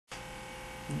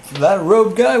that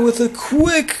robe guy with a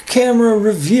quick camera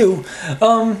review.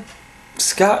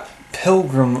 Scott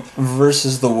Pilgrim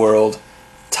versus the World,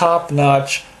 top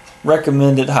notch,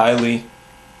 recommend it highly.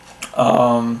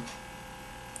 I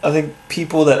think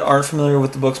people that aren't familiar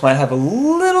with the books might have a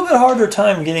little bit harder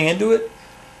time getting into it,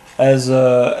 as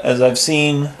I've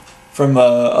seen from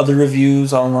other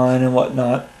reviews online and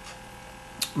whatnot.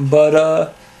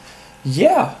 But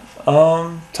yeah,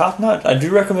 top notch. I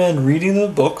do recommend reading the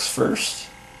books first.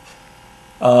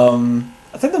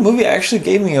 I think the movie actually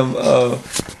gave me a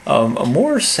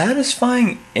more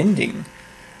satisfying ending.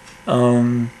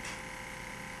 Then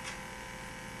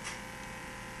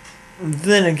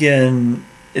again,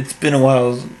 it's been a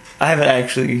while. I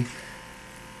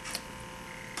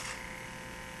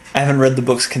haven't read the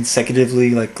books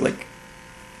consecutively like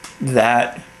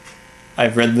that.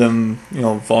 I've read them,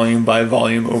 volume by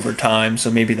volume over time,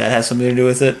 so maybe that has something to do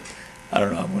with it. I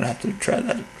don't know. I'm gonna have to try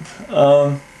that.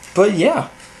 But yeah,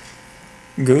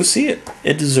 go see it.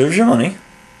 It deserves your money,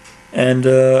 and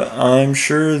I'm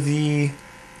sure the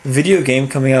video game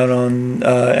coming out on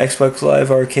Xbox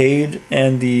Live Arcade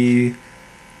and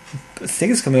I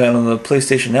think it's coming out on the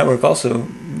PlayStation Network also.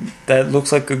 That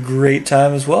looks like a great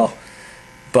time as well.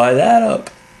 Buy that up.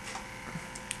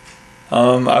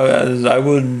 I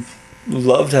would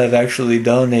love to have actually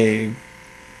done a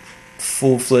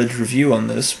full-fledged review on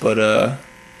this, but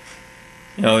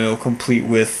complete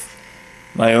with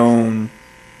my own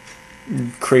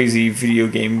crazy video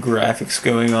game graphics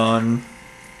going on.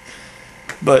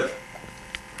 But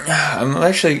I'm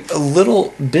actually a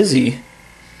little busy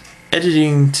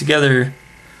editing together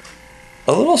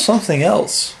a little something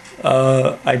else.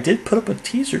 I did put up a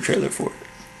teaser trailer for it,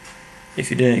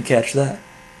 if you didn't catch that.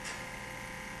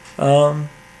 But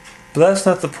that's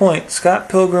not the point. Scott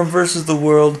Pilgrim versus the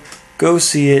World, go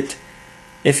see it.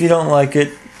 If you don't like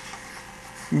it,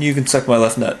 you can suck my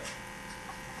left nut.